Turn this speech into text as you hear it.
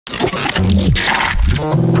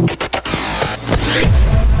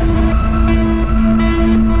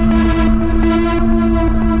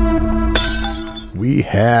We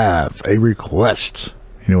have a request.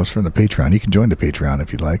 You know, it's from the Patreon. You can join the Patreon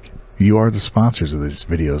if you'd like. You are the sponsors of these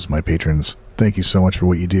videos, my patrons. Thank you so much for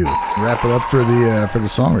what you do. Wrap it up for the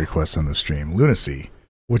song request on the stream. Lunacy,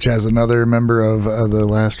 which has another member of the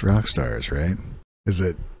last rock stars, right? Is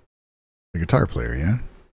it the guitar player? Yeah.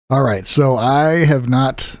 All right. So I have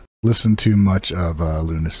not listened to much of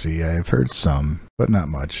Lunacy. I've heard some, but not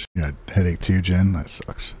much. You got headache too, Jen? That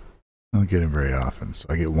sucks. I don't get him very often, so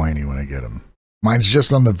I get whiny when I get him. Mine's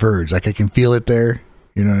just on the verge. Like I can feel it there.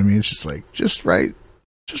 You know what I mean? It's just like, just right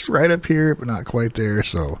up here, but not quite there.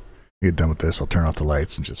 So I get done with this. I'll turn off the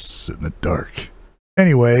lights and just sit in the dark.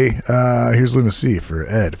 Anyway, here's Lunacy for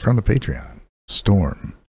Ed from the Patreon.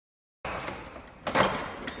 Storm.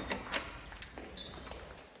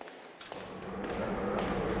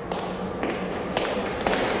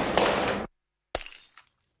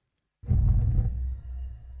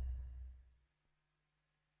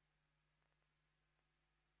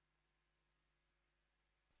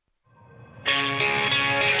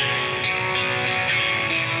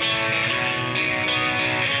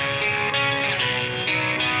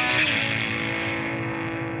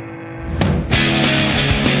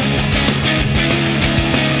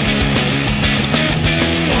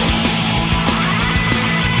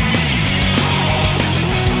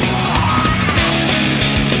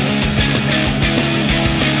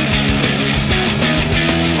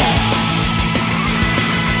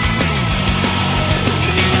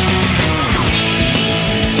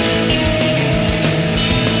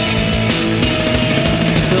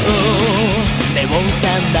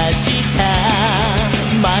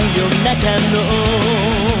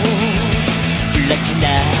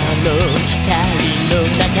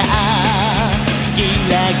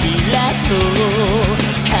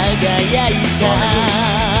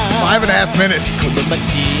 Minutes. この街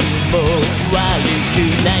も悪く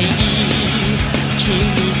ない君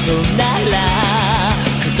となら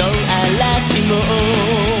この嵐も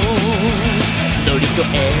乗り越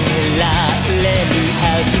えられるは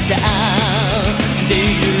ずさ Do you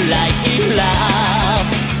like it love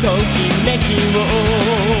ときめきを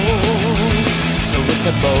そうさ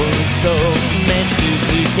もっと目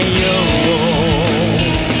続けよう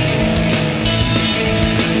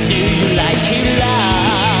Do you like it love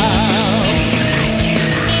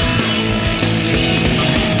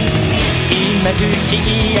今吹き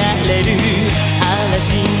荒れる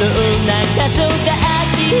嵐の中そうだ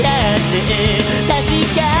諦め確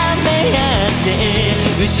かめ合って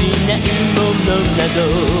失うものなど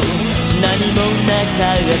何もなか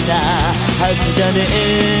ったはずだね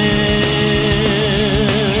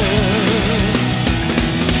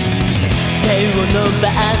手を伸ば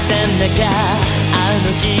さなきゃあの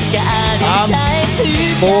光さえつ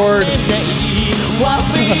かめないWhat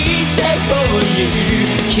we take for you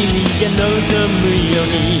君が望むよう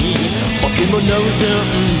に僕も望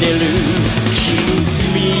んでる Kiss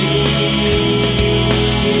me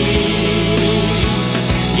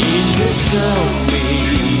in the sun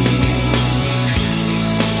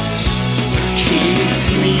Kiss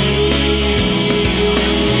me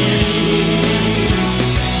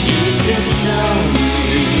in the sun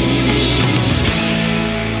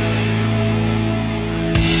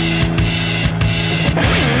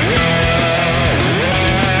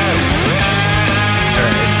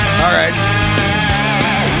All right.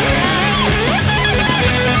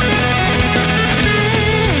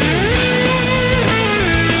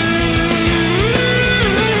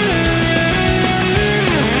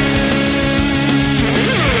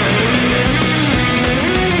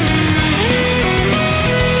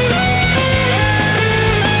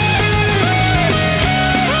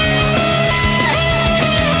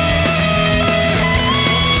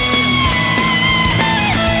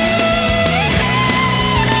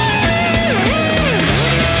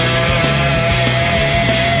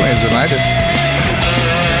 Midas.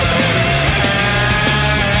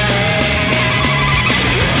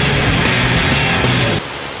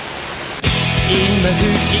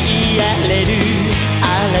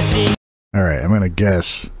 All right, I'm gonna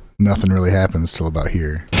guess nothing really happens till about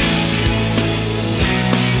here.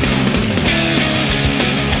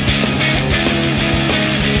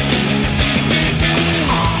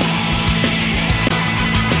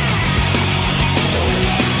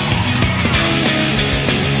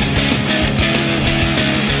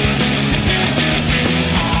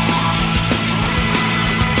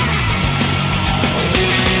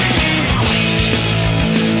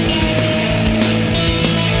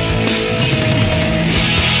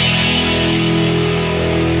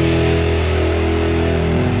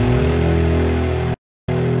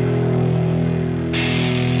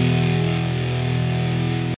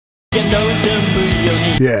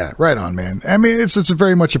 Yeah, right on, man. I mean, it's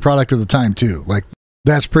very much a product of the time too. Like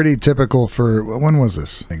that's pretty typical for when was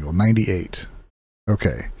this? 98.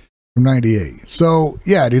 Okay, from 98. So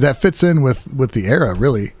yeah, dude, that fits in with the era.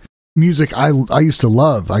 Really, music I used to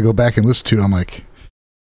love. I go back and listen to. I'm like,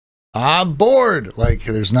 I'm bored. Like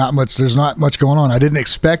there's not much going on. I didn't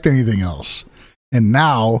expect anything else, and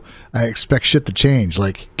now I expect shit to change.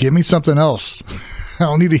 Like, give me something else. I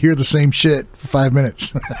don't need to hear the same shit for 5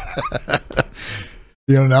 minutes.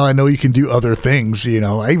 You know, now I know you can do other things. You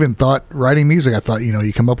know, I even thought writing music, I thought, you know,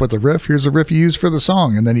 you come up with a riff, here's a riff you use for the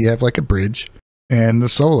song, and then you have like a bridge and the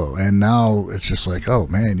solo. And now it's just like, oh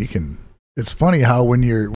man, you can. It's funny how when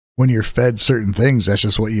you're fed certain things, that's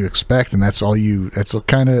just what you expect, and that's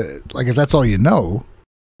kind of like, if that's all you know,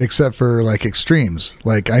 except for like extremes.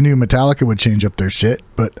 Like I knew Metallica would change up their shit,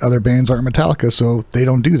 but other bands aren't Metallica, so they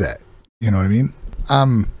don't do that. You know what I mean?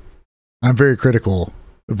 I'm very critical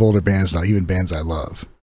of older bands now, even bands I love.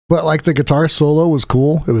 But like the guitar solo was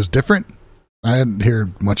cool. It was different. I hadn't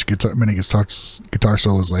heard many guitar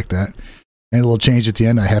solos like that. And a little change at the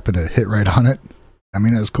end, I happened to hit right on it. I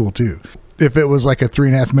mean, that was cool too. If it was like a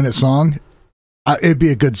 3.5 minute song, it'd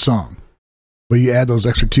be a good song. But you add those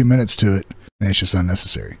extra 2 minutes to it, and it's just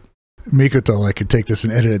unnecessary. Mikoto like could take this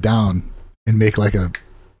and edit it down and make like a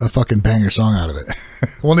fucking banger song out of it.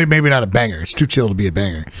 Well, maybe not a banger. It's too chill to be a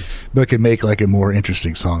banger. But it could make like a more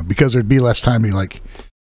interesting song because there'd be less time to like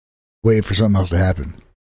wait for something else to happen.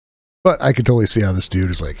 But I could totally see how this dude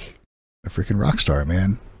is like a freaking rock star,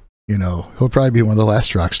 man. You know, he'll probably be one of the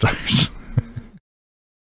last rock stars.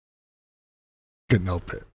 Couldn't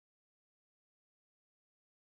help it.